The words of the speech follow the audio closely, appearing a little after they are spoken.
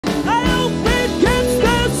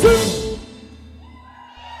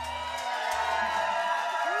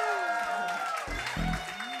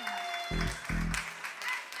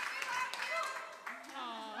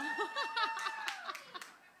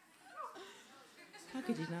How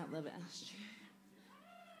could you not love Astrid?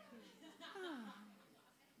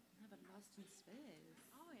 Have it lost in space.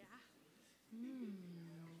 Oh, yeah.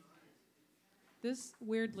 This,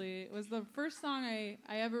 weirdly, was the first song I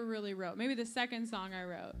ever really wrote. Maybe the second song I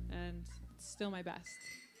wrote, and it's still my best.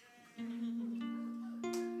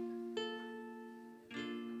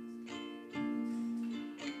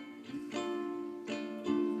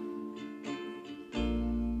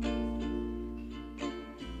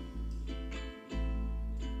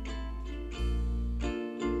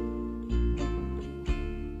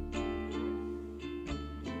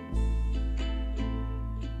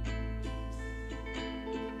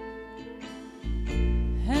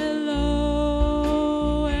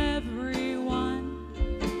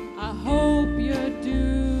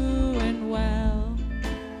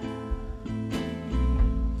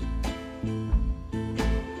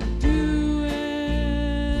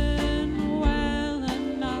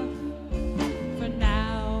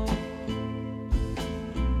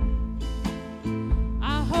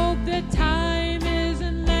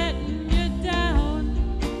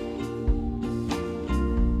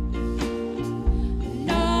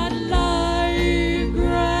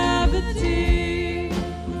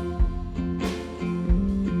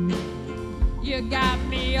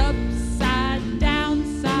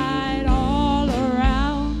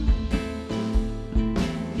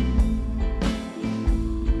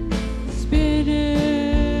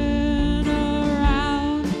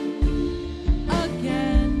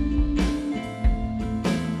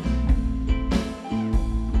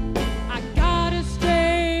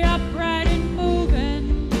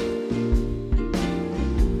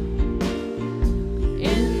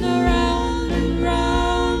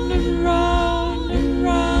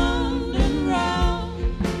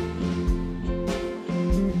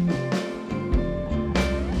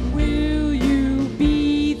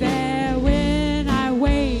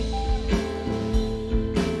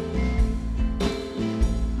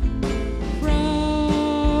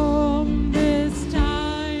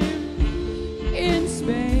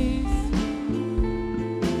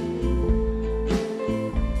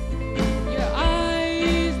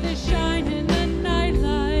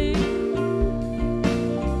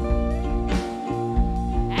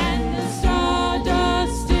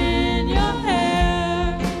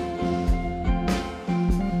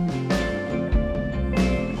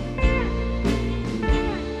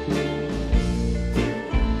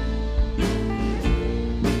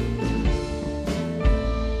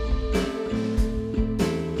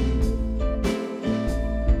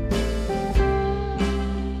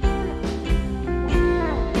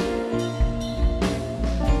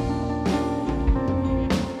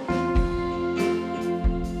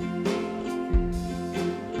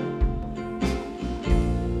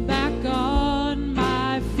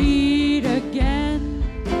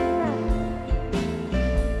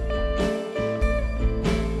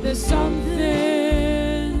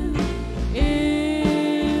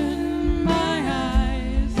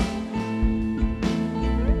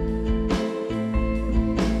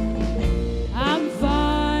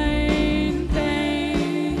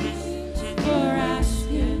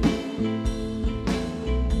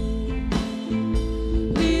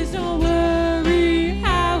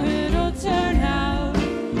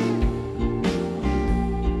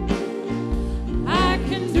 I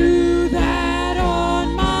can do that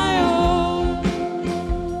on my own.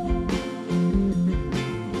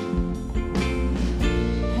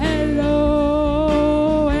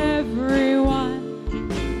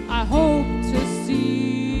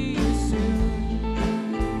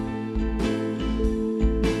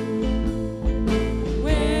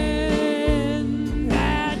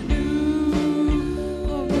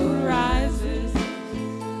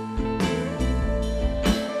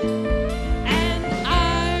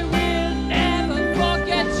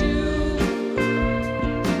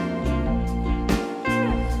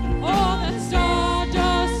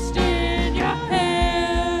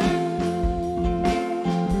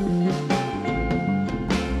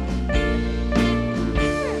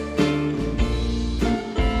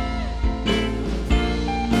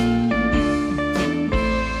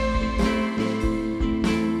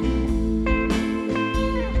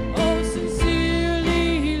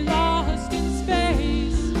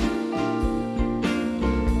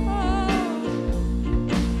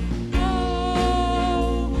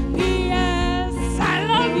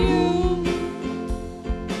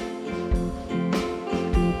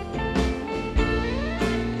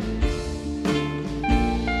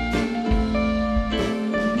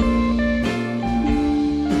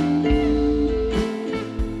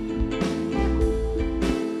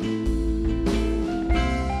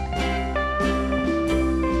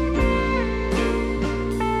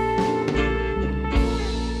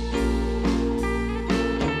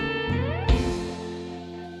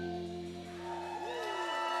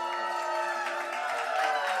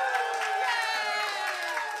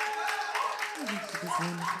 I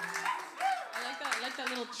like that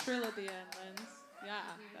little trill at the end, Linz. Yeah,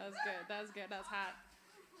 that was good. That was good. That was hot.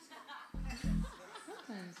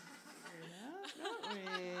 Sometimes don't we?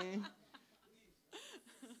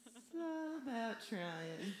 It's all about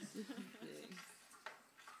trying different things.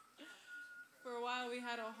 For a while, we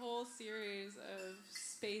had a whole series of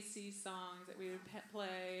spacey songs that we would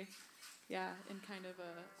play, in kind of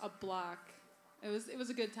a block. It was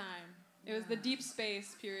a good time. It was the deep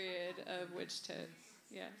space period of Wiitch Tiit.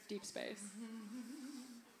 Yeah, deep space.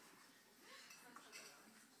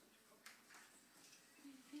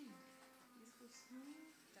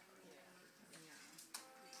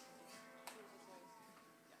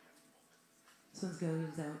 This one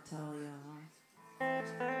goes out to all y'all.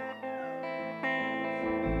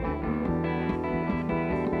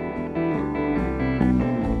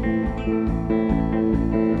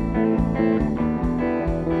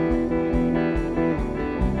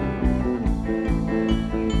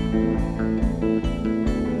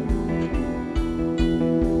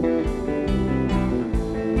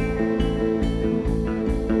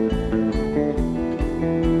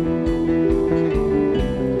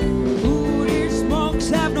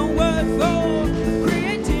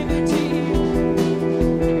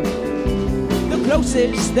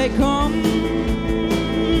 Closest they come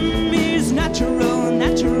is natural,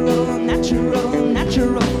 natural, natural,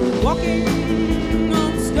 natural. Walking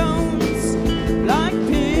on stones like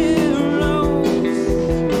pillows,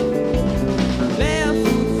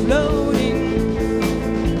 barefoot floating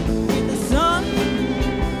with the sun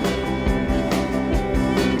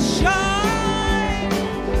shine.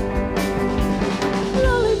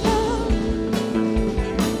 Lollipop,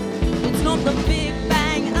 it's not the big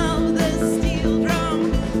bang of the steel drum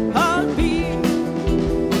heartbeat,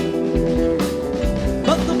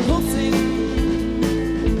 but the pulsing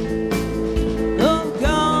of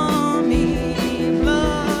gummy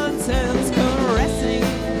blood cells caressing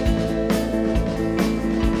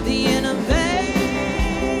the inner veins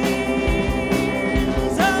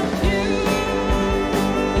of human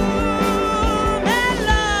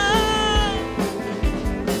love.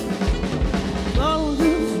 All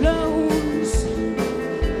the flows,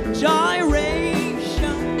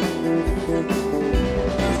 gyration,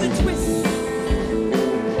 the twist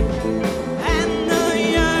and the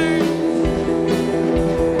yearn,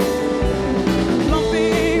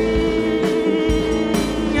 clumping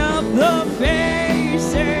of the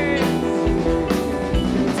faces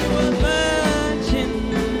to a Virgin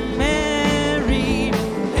Mary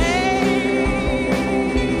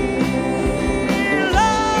halo.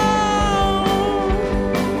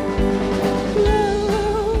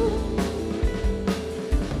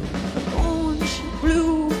 Orange,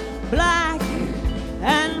 blue, black,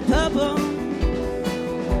 and purple,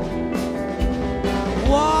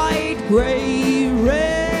 white, gray,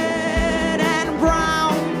 red, and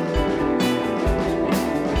brown,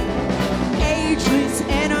 ageless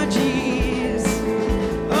energies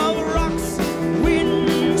of rocks,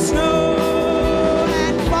 wind, snow,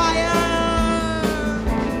 and fire.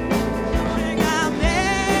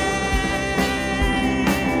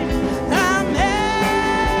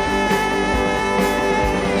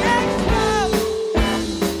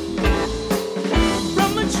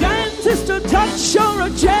 From a transistor touch or a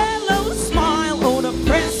jello smile, or to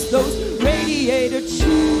press those radiator cheeks,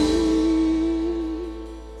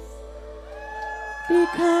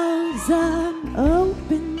 because I'm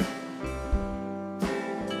open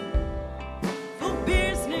for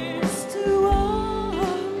business to all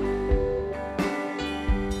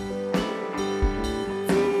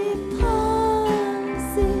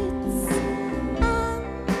deposits and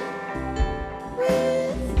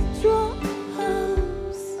withdrawals.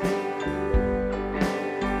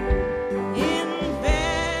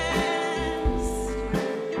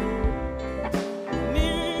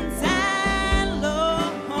 Investments and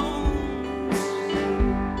loans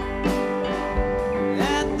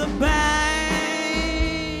at the bank,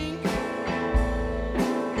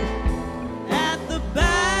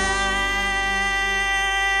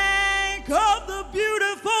 of the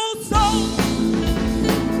beautiful soul,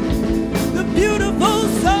 the beautiful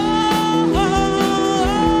soul,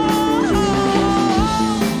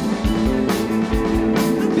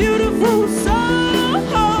 the beautiful soul.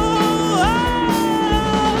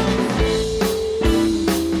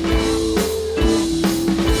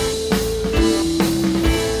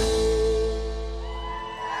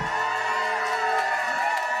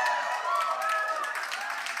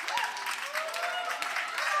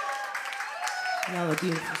 Y'all are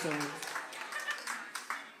beautiful souls.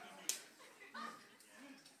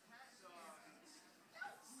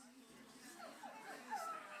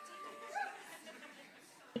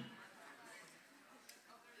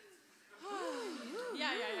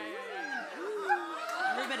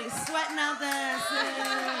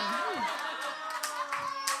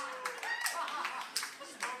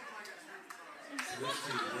 Wiitch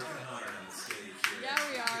Tiit, working hard on the stage here. Yeah,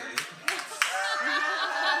 we are.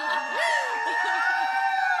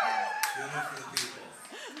 Doing it for the people.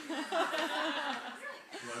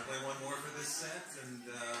 You want to play one more for this set? And,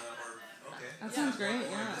 okay. That sounds great,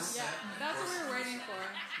 yeah. Yeah, that's what we were waiting for.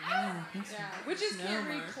 Yeah, thanks Yeah, for- we just No, can't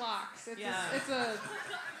read Mark. clocks. It's Yeah. it's a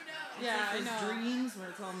yeah, I Those know. dreams where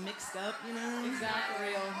it's all mixed up, you know?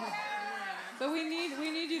 Exactly. So we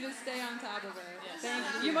need you to stay on top of it. Yes. Thank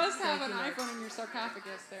you. You must have Thank an you, Mark. iPhone in your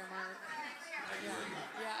sarcophagus there, Mark.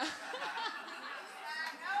 Yeah.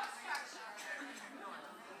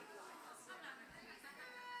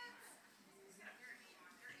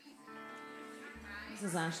 This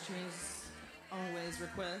is Ashtray's always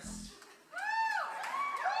request.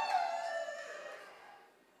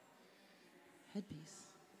 Headpiece.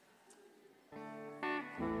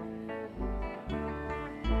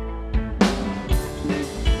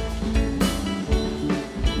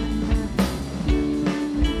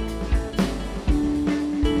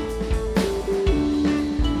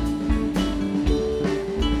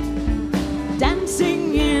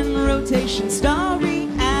 Dancing in rotation, starry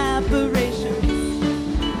aberration.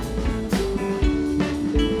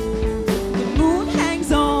 The moon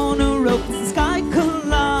hangs on a rope, the sky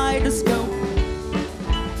kaleidoscope.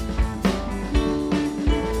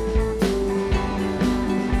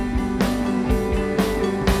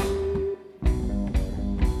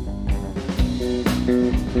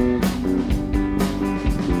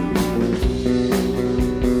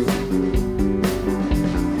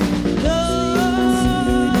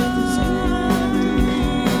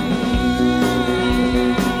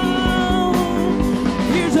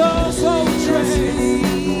 Here's also a trace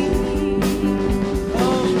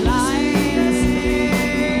of light.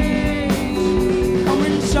 Come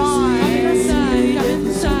inside, come inside, come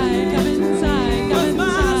inside, come inside.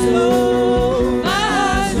 My soul,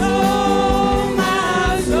 my soul,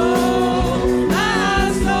 my soul,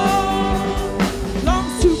 my soul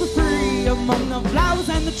longs to be free among the flowers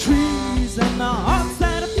and the trees and the hearts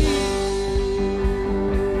that are beat.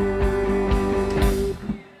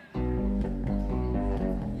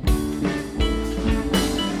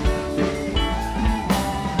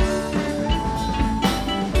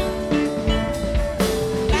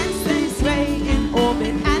 Plants they sway in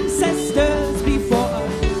orbit, ancestors before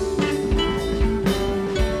us.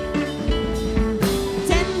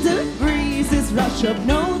 Tender breezes rush up,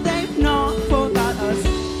 no, they've not forgot us.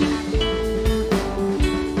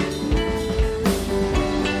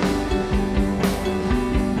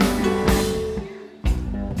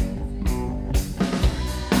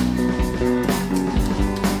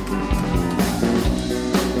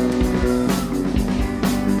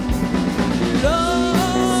 Love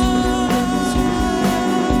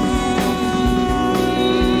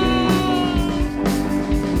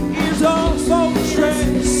is also a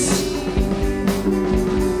trace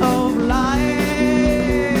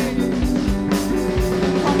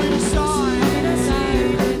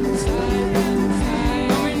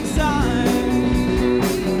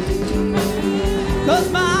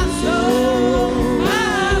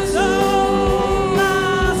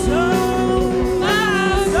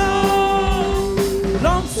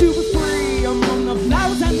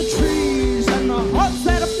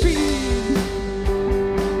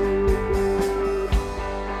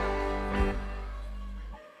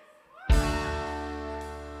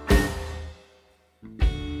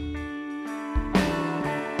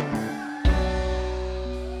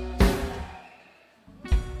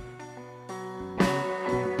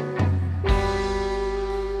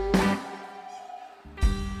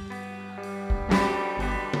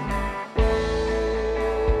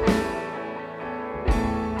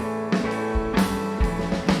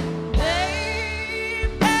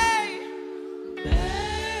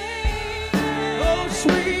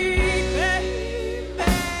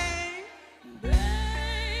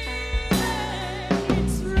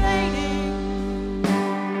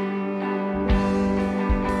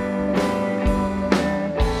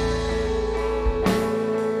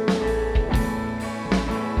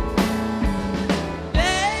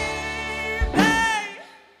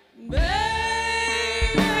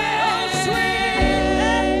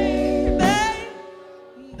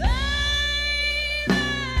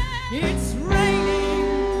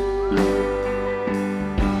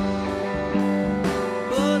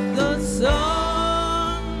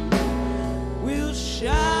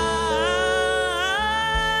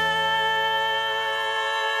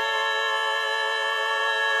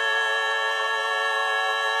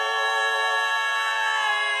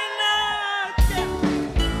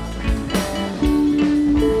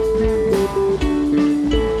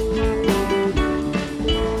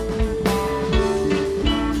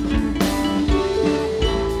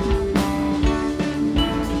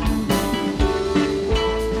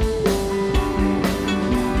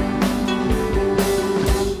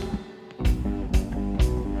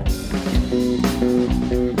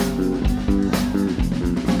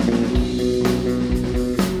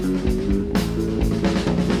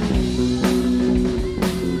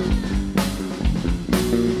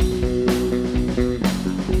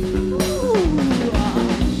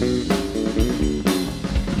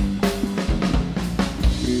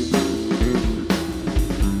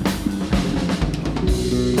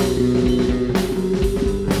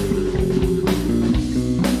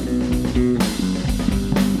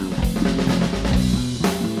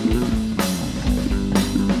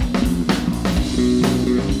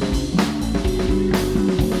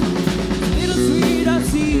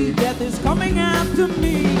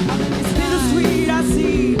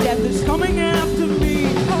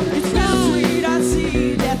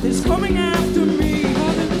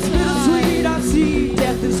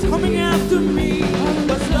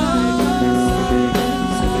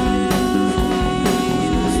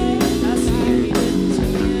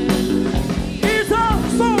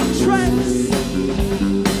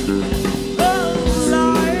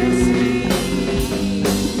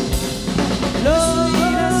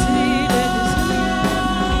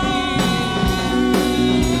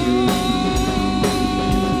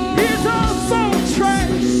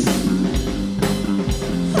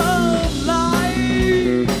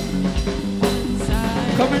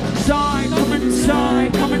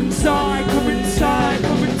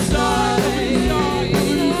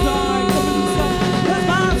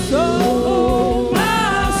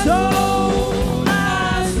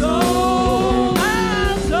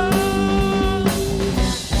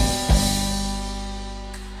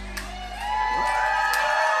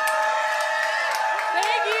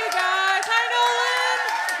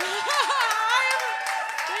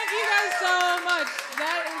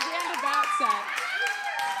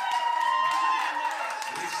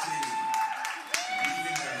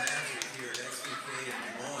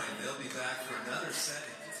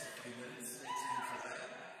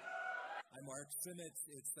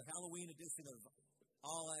It's the Halloween edition of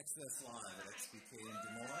All Access Live at xBk in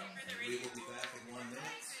Des Moines. And we will be back in 1 minute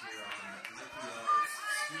here on IPR's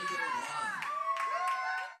Studio One.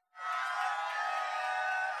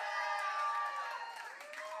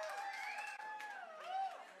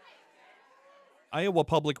 Iowa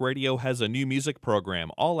Public Radio has a new music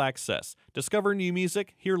program, All Access. Discover new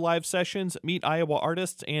music, hear live sessions, meet Iowa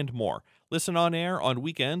artists, and more. Listen on air on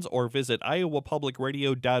weekends or visit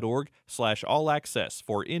iowapublicradio.org/allaccess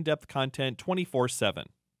for in-depth content 24/7.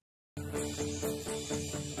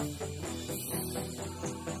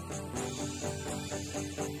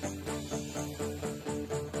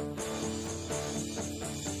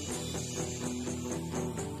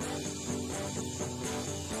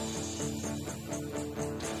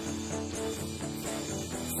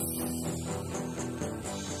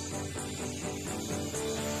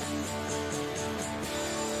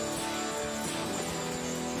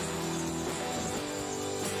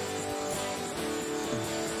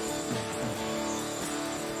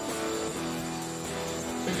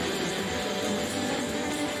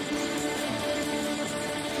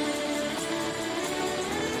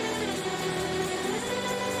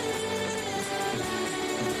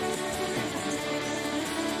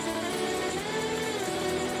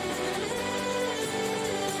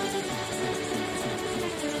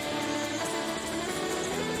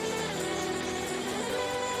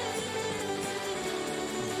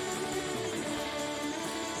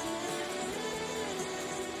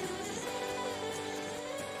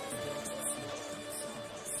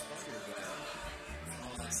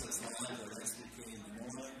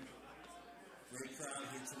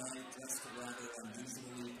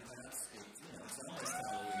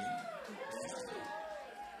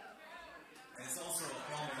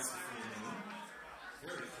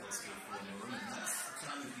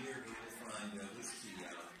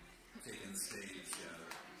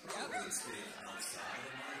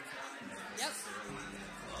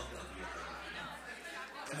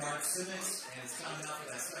 Civics, and it's time now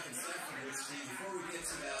for that second set from Wiitch Tiit. Before we get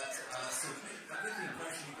to that, so I get the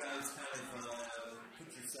impression you guys kind of put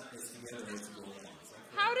your set list together as you go along.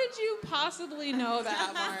 How did you possibly know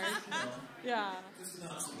that, Mark? Yeah. Just an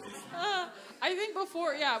observation. I think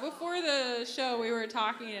before the show we were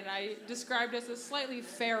talking, and I described us as slightly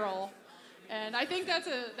feral. And I think that's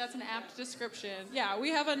an apt description. Yeah,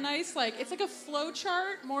 we have a nice, it's like a flow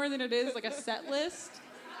chart more than it is like a set list.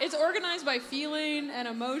 It's organized by feeling and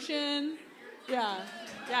emotion. Yeah.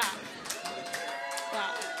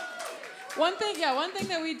 One thing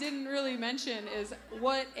that we didn't really mention is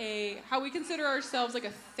how we consider ourselves like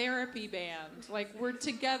a therapy band. Like we're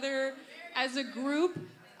together as a group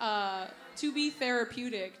to be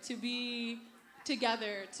therapeutic, to be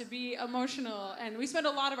together, to be emotional, and we spend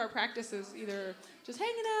a lot of our practices either just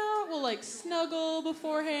hanging out, we'll like snuggle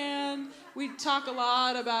beforehand, we talk a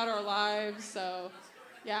lot about our lives, so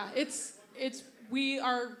yeah, we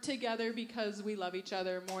are together because we love each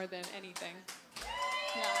other more than anything.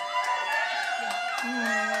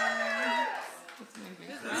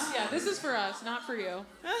 This is for us, not for you.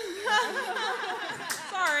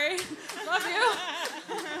 Sorry. Love you.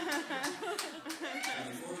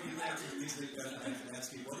 Before we get back to the music, I can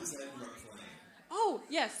ask you, what is that you are playing? Oh,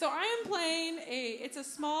 yes. So I am playing it's a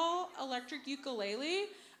small electric ukulele.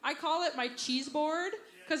 I call it my cheese board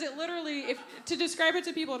because it literally, to describe it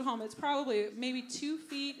to people at home, it's probably maybe 2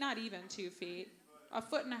 feet, not even 2 feet,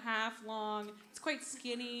 1.5 feet long. It's quite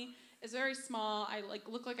skinny. It's very small. I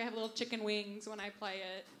look like I have little chicken wings when I play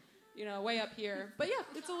it, way up here. But yeah,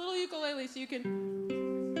 it's a little ukulele, so you can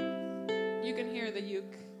hear the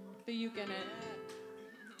uke in it.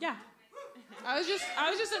 Yeah. I was just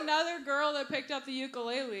another girl that picked up the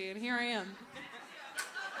ukulele, and here I am. All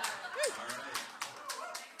right.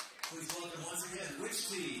 Please welcome once again, Wiitch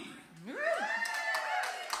Tiit.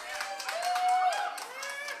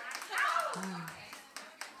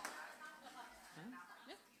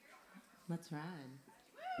 Let's ride.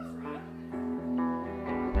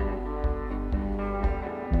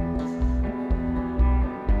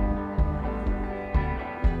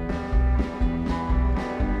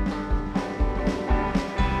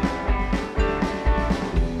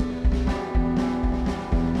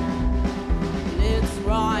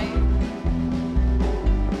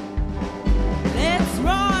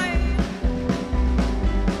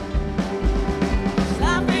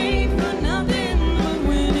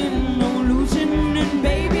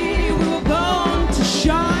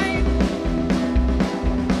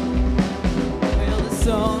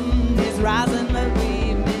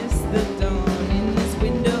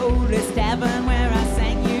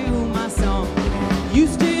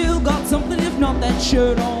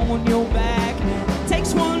 Shirt on your back.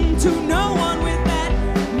 to no one with that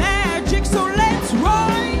magic. So let's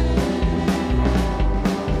ride.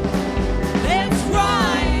 Let's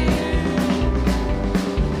ride.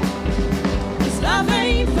 'Cause life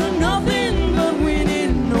ain't for nothing but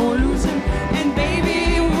winning or losing. And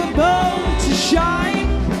baby, we're born to shine.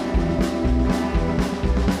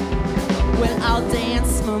 Well, I'll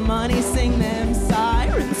dance my money, sing them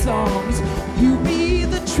siren songs. You be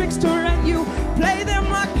the trickster and you play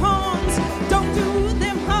them like pawns. Don't do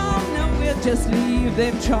them harm, no, we'll just leave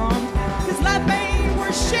them charmed. 'Cause life ain't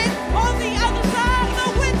worth shit on the other side of the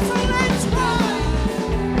wind. So let's ride.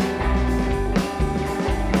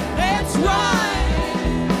 Let's ride.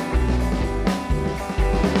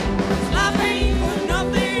 'Cause life ain't for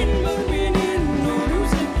nothing but winning or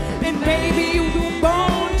losing. And baby, we're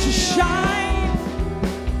born to shine.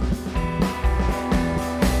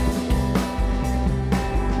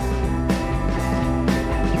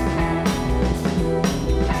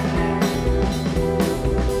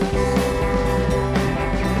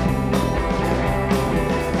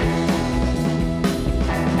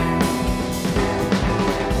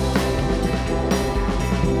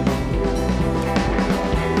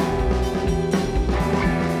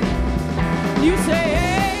 You say,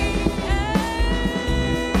 hey,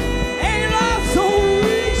 ain't life so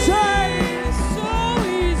easy? So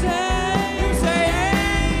easy. You say,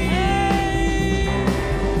 hey,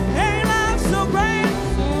 ain't life so great?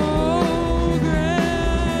 So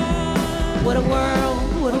great. What a world,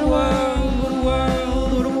 what a world, what a world,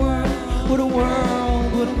 what a world, what a world,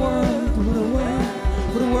 what a world, what a world,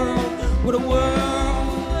 what a world, what a world.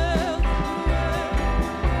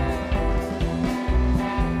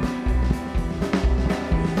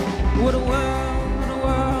 What a world, what a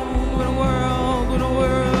world, what a world, what a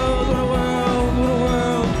world, what a world, what a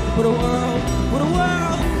world, what a world, what a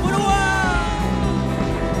world, what a world.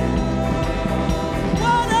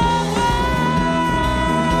 What a world.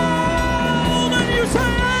 And you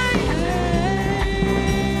say,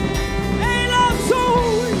 ain't love so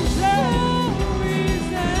easy?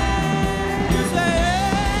 You say,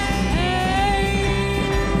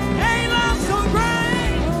 ain't love so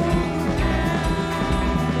great?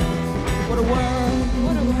 What a world,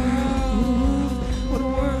 what a world, what a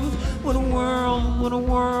world, what a world, what a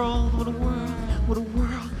world, what a world, what a world, what a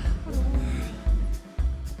world.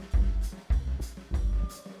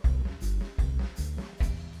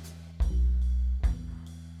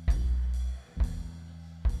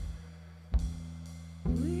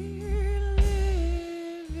 We're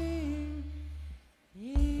living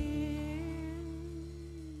in.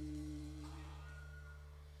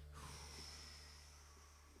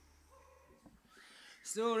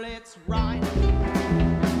 So let's ride.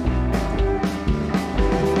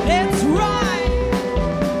 Let's ride.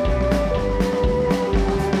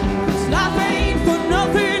 'Cause life ain't for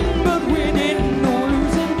nothing but winning or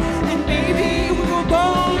losing. And baby, we were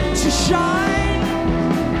born to shine.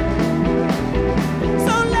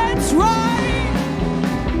 So let's ride.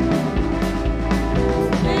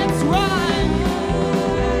 Let's ride.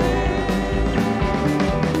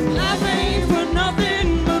 Life ain't for nothing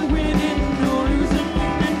but winning or losing.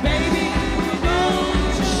 And baby, we're born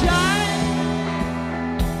to shine.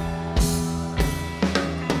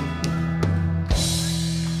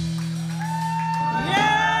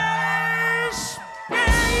 Yes,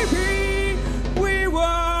 baby, we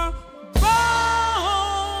were born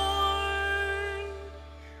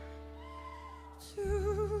to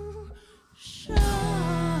shine.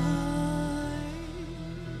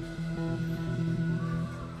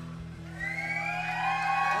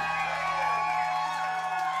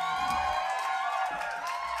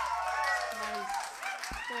 Nice.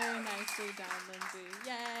 Very nicely done, Lindsay.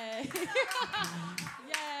 Yay.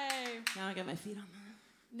 Yay. Now I got my feet on the.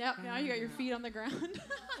 Nope, now you got your feet on the ground.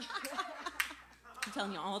 I'm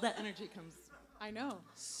telling you, all that energy comes. I know.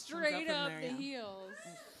 Straight from up there, the yeah. heels.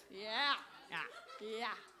 Yeah.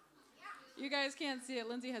 Yeah. You guys can't see it.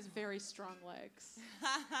 Lindsay has very strong legs.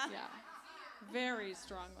 Yeah. Very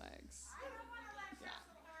strong legs. Yeah.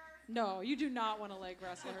 No, you do not want to leg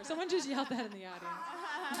wrestle her. Someone just yelled that in the audience.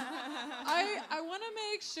 I want to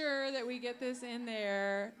make sure that we get this in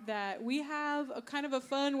there, that we have a kind of a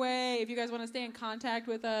fun way, if you guys want to stay in contact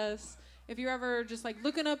with us. If you're ever just like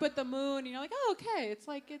looking up at the moon and you're like, oh, okay, it's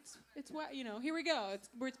like, it's what, you know, here we go.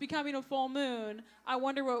 It's becoming a full moon. I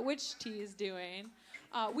wonder what Wiitch Tiit is doing.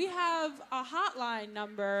 We have a hotline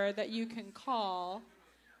number that you can call,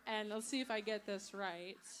 and let's see if I get this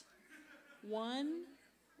right.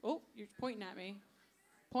 Oh, you're pointing at me.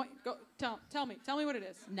 Go. Tell me what it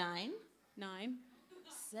is. 9, 9,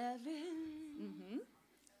 7,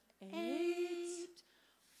 8,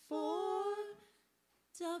 4,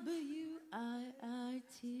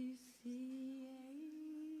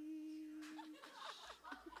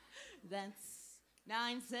 That's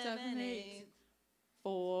 978.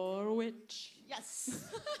 For witch.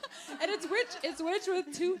 Yes. And it's witch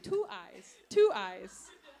with two eyes. 2 eyes.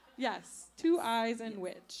 Yes, 2 eyes and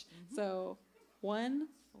witch. So 1,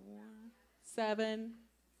 4, 7,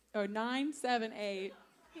 9, 7, 8.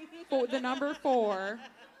 For the number 4.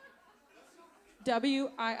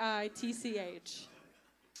 WIITCH.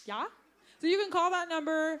 Yeah? So you can call that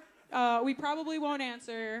number. We probably won't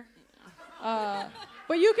answer.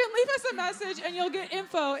 But you can leave us a message and you'll get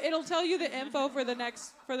info. It'll tell you the info for the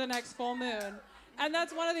next full moon. And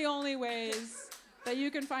that's one of the only ways that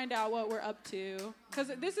you can find out what we're up to.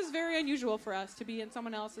 Because this is very unusual for us to be in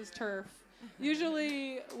someone else's turf.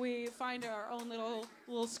 Usually we find our own little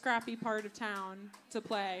scrappy part of town to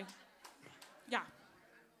play. Yeah.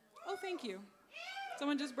 Oh, thank you.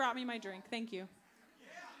 Someone just brought me my drink. Thank you.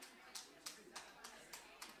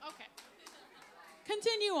 Okay.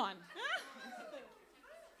 Continue on.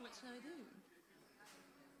 What should I do?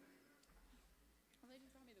 Well, they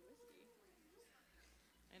just brought me the whiskey.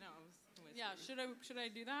 I know. I was whiskey. Yeah, should I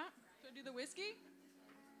do that? Should I do the whiskey?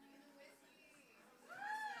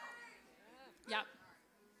 Yep.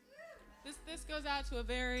 This goes out to a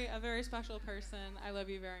very special person. I love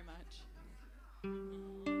you very much.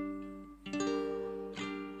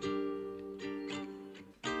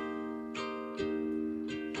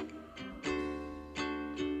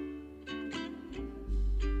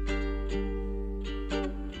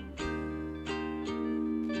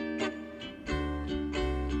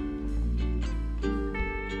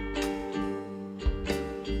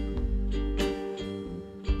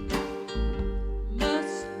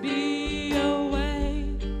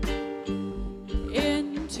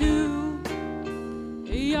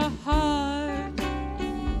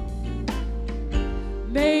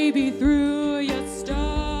 Maybe through your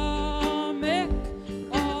stomach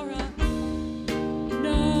or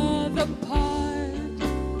another part.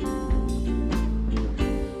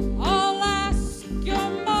 I'll ask your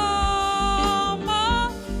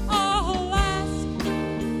mama, I'll ask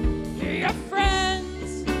your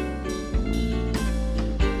friends.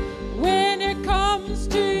 When it comes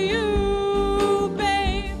to you,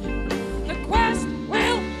 babe, the quest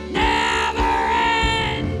will never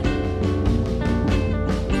end.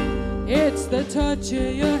 It's the touch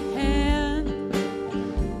of your hand,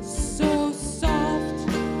 so soft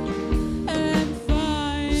and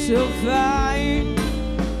fine. So fine.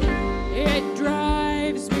 It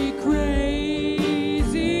drives me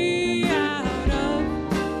crazy out of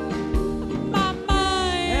my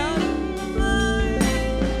mind.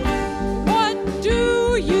 What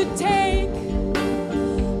do you take?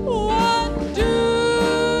 What do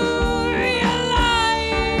you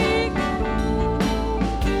like?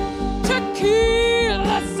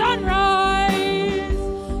 Tequila sunrise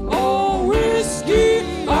or whiskey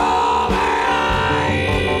over ice.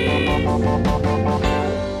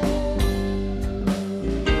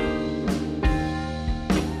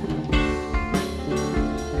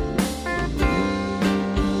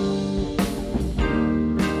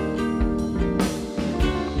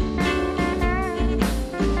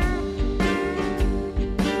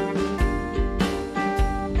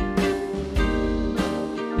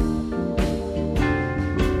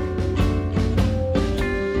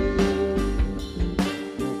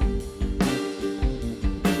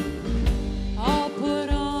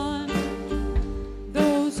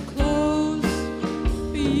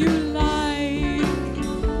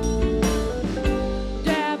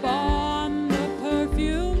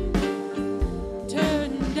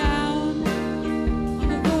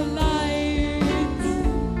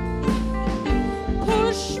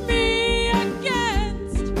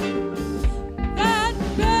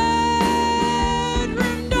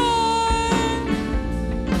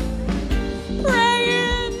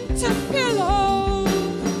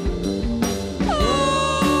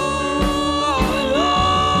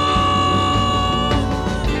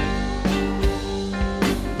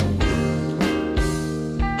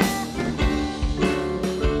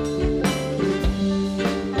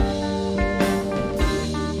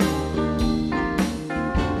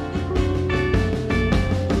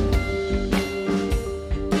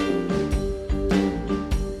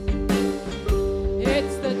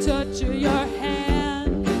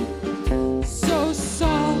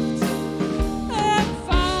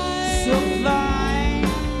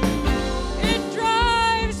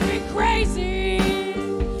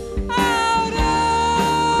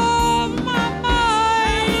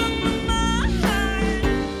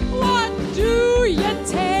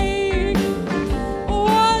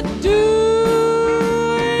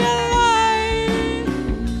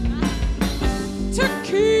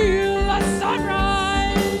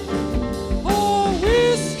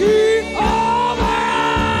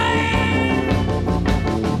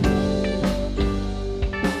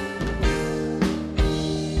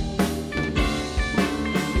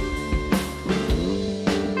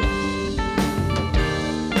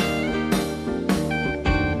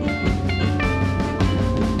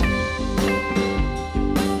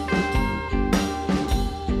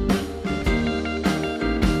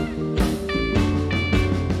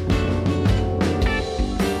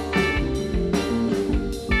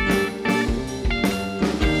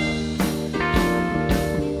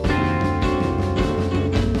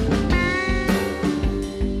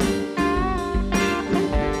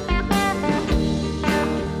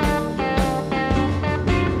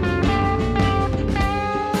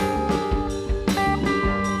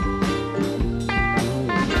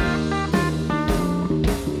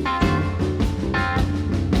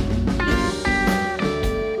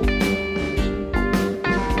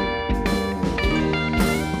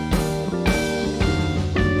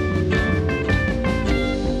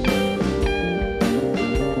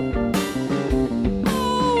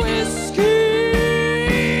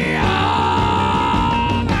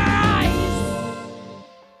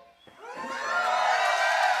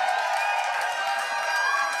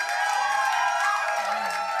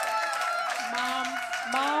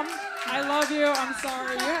 love you. I'm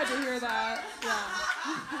sorry. You had to hear that. Yeah.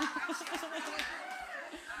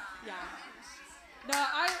 Yeah. No,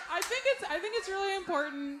 I think it's really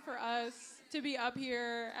important for us to be up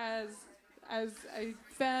here as a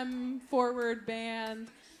femme forward band,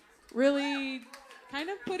 really kind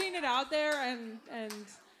of putting it out there and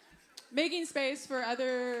making space for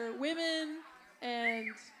other women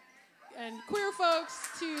and queer folks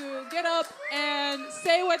to get up and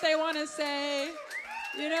say what they want to say,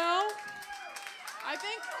 you know? I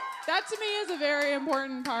think that to me is a very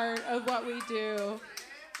important part of what we do,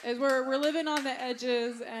 is we're living on the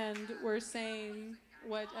edges and we're saying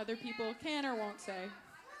what other people can or won't say.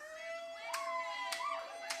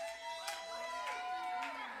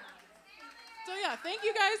 So yeah, thank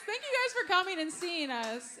you guys for coming and seeing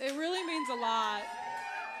us. It really means a lot.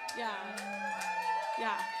 Yeah.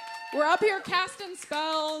 We're up here casting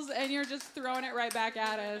spells, and you're just throwing it right back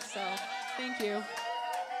at us, so thank you.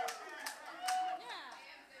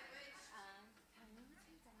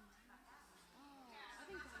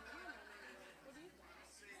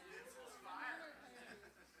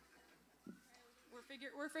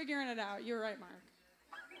 We're figuring it out. You're right, Mark.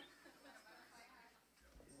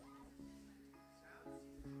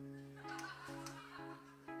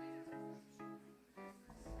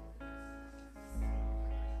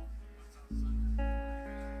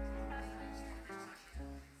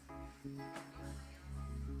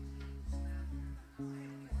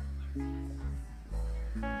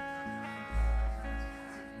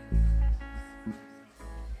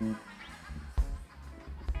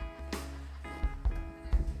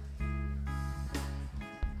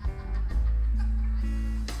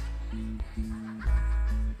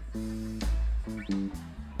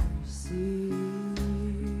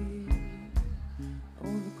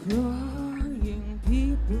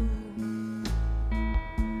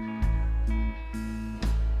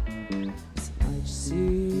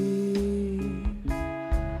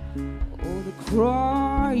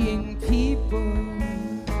 Crying people,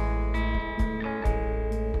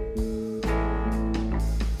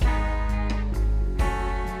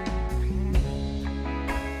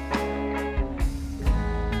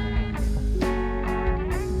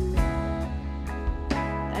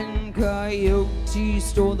 and Coyote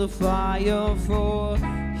stole the fire for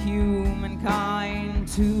humankind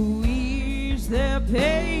to ease their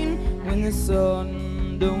pain when the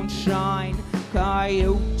sun don't shine.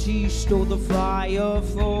 Coyote stole the fire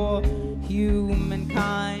for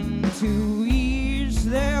humankind to ease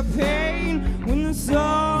their pain when the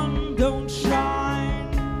sun don't shine.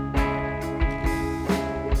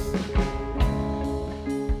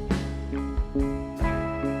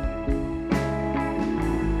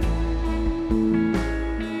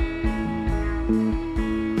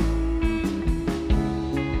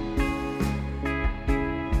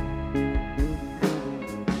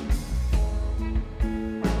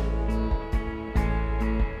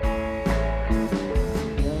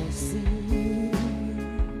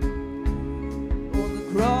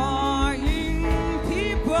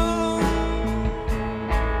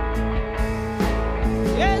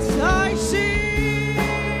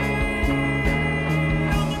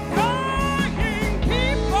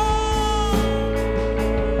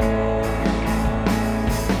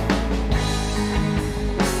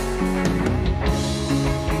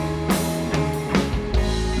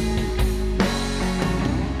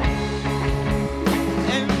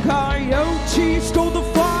 Stole the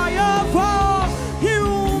fire for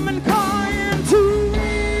humankind.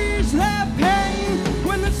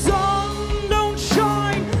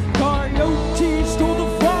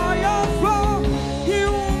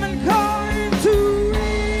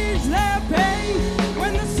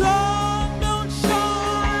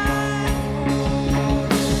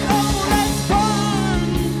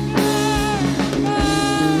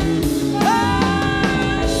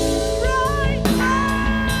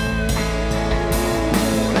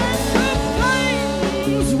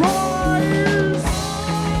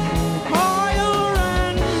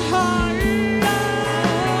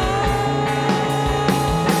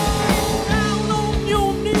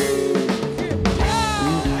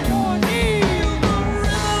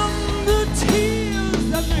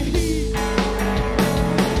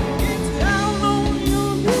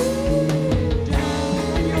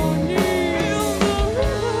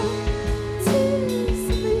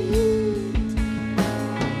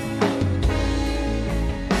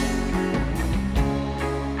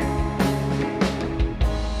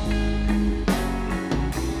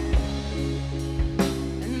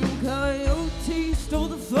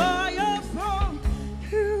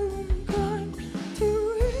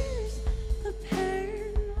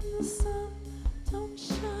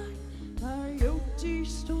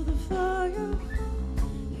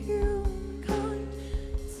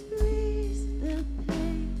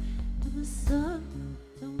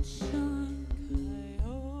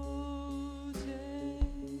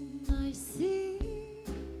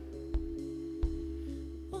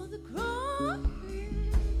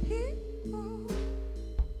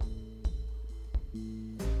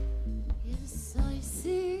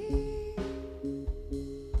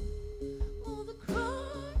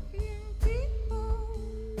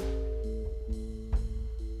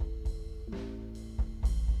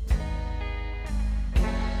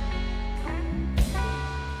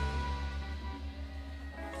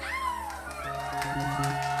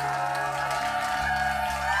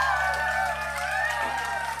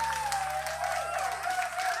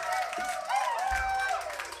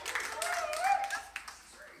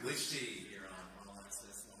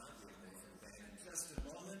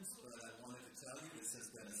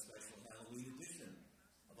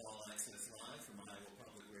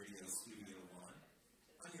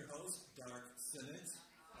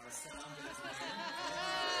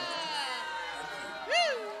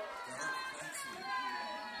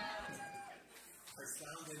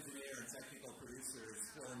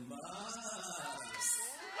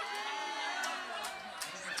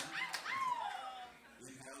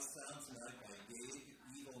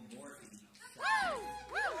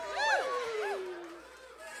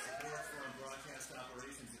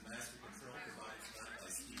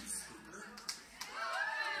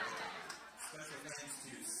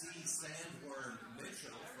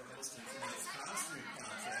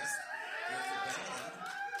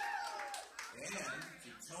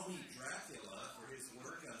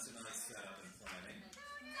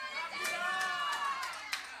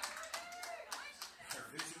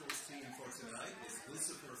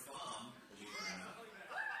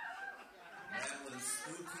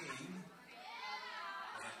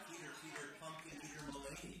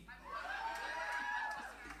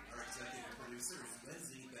 producers,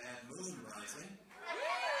 Lindsay Bad Moon Rising.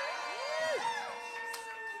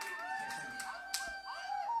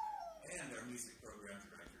 And our music program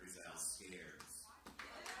director is Al Scares.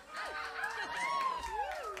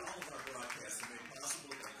 All of our broadcasts are made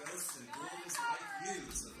possible by ghosts and ghouls like you.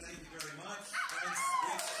 So thank you very much. Thanks,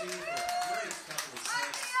 Wiitch Tiit, for a great couple of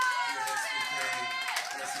sets here at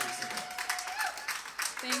xBk. Yes,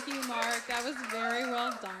 Thank you, Mark. That was very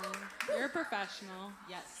well done. You're a professional.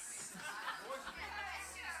 Yes.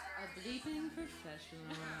 A bleeping professional.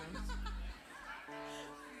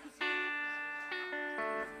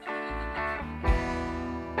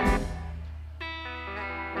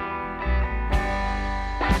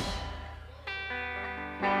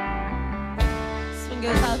 This one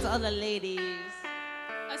goes out to all the ladies.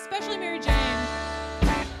 Especially Mary Jane.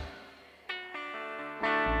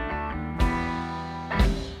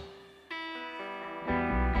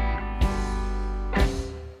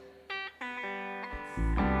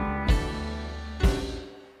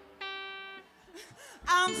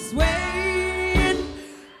 I'm swaying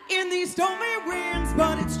in these stormy winds,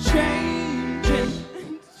 but it's changing.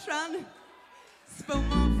 Trying to spell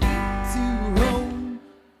my feet to home.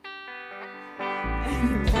 And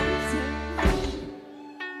it won't take.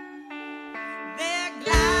 They're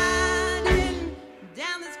gliding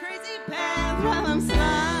down this crazy path while I'm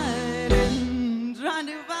sliding, trying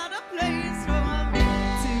to find a place for my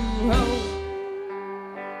feet to hold.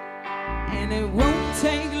 And it won't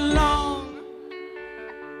take long.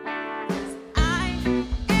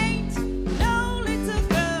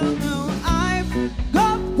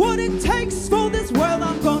 What it takes for this world,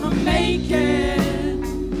 I'm gonna make it.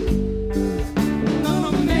 I'm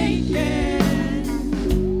gonna make it.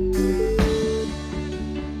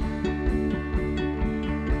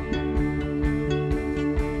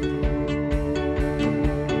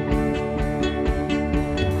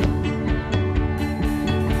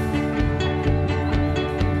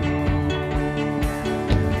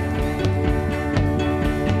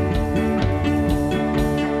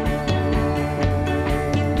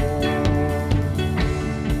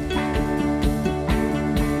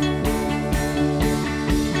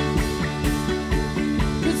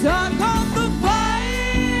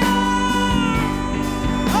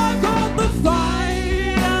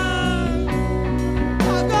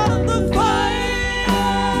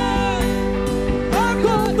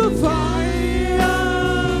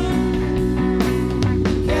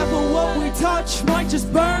 Might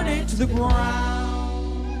just burn it to the ground.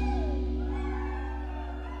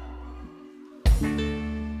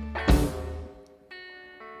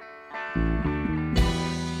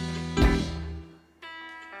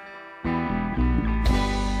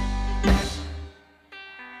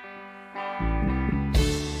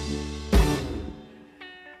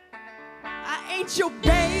 I ain't your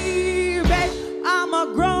baby, I'm a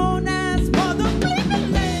grown-ass mother, baby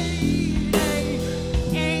lady.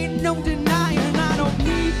 Ain't no denying I don't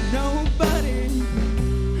need nobody,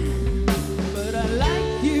 but I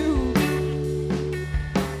like you.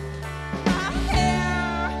 My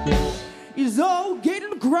hair is all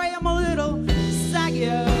getting gray, I'm a little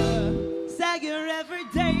saggier every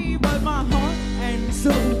day, but my heart and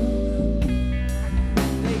soul,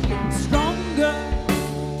 they getting stronger.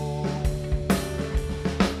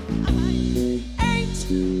 I ain't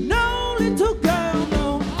no little girl,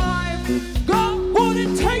 no, I've got what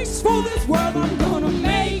it takes for this world. I'm gonna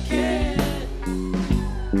make it.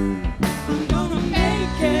 I'm gonna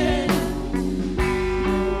make it.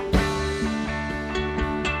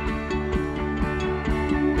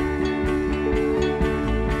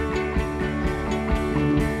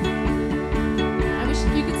 I wish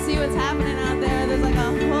you could see what's happening out there. There's like a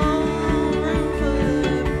whole room full of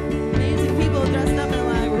amazing people dressed up in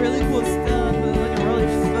like really cool stuff. It's looking really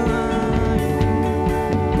fun.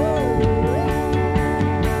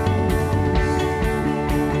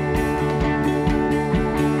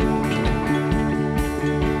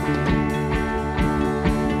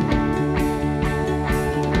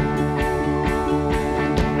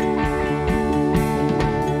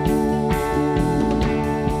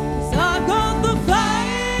 So I've got the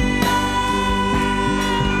fire.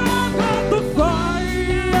 I've got the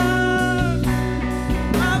fire.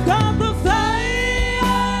 I've got the fire.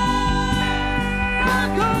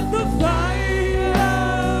 I've got the fire.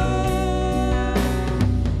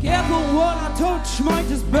 Careful what I touch, might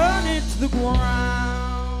just burn it to the ground.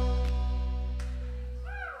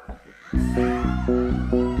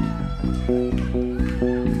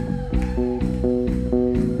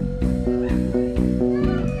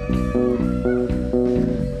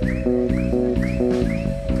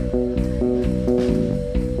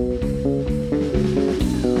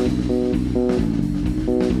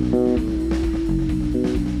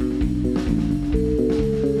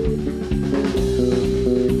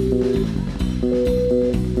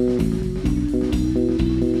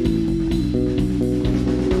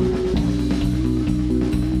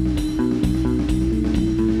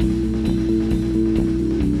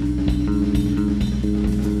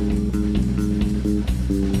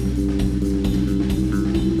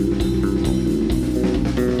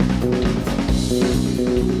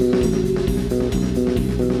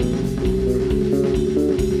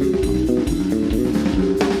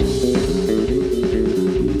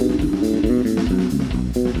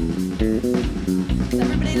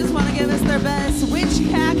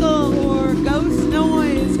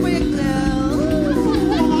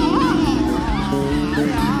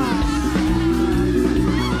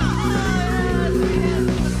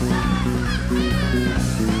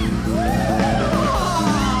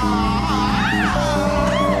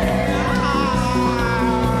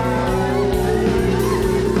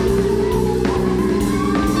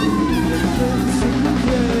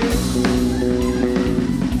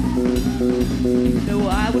 No,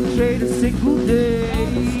 I would trade a single day.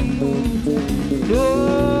 No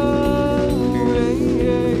way.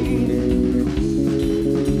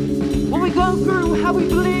 What we go through, how we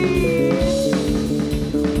bleed,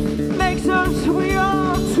 makes us who we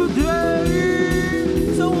are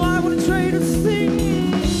today. So I would trade a single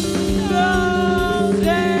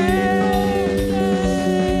day.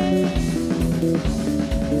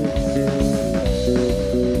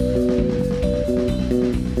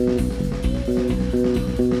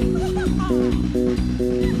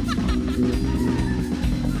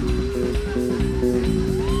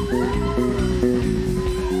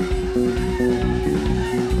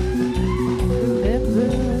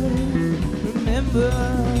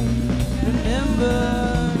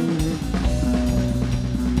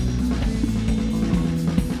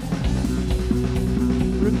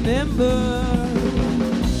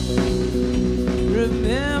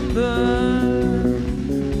 Remember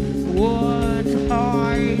what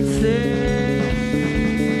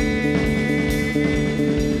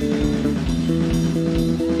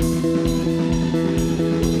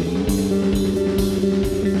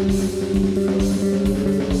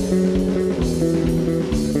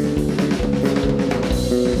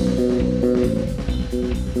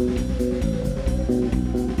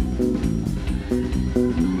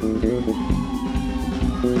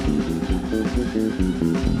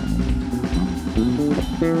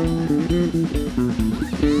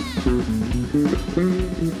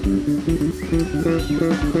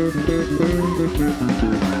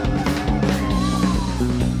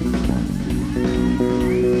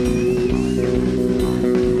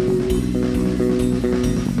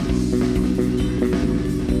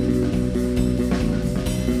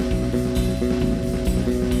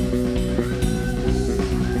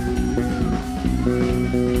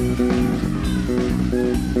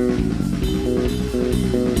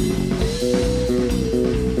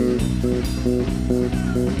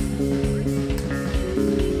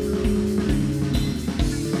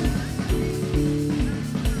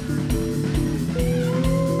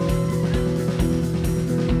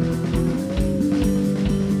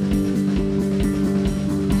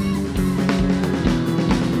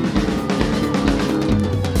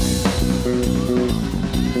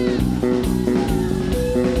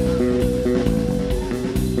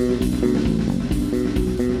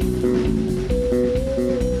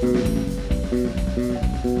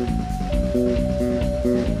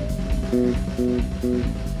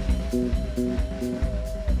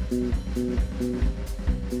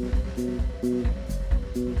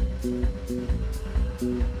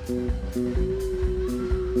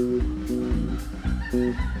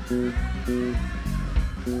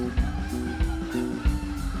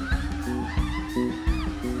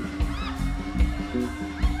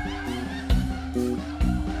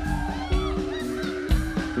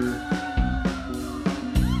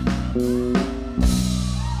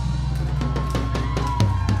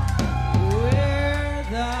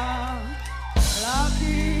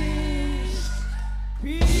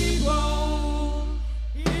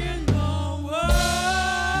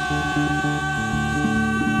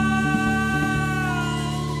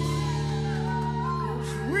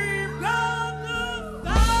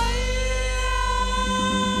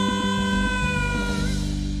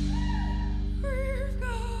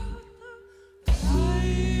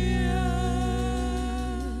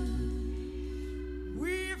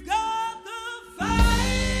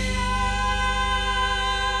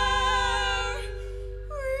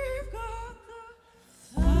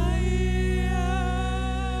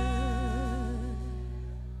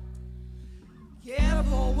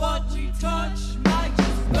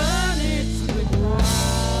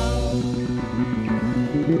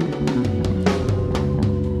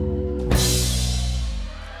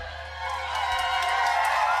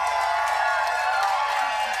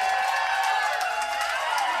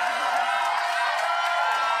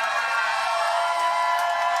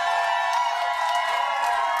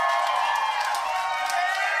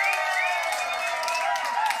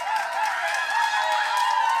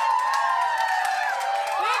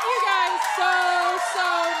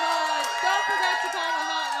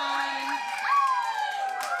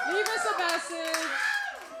I said.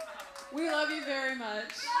 We love you very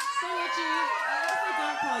much. So Wiitchy, What if we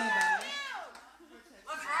don't call you back?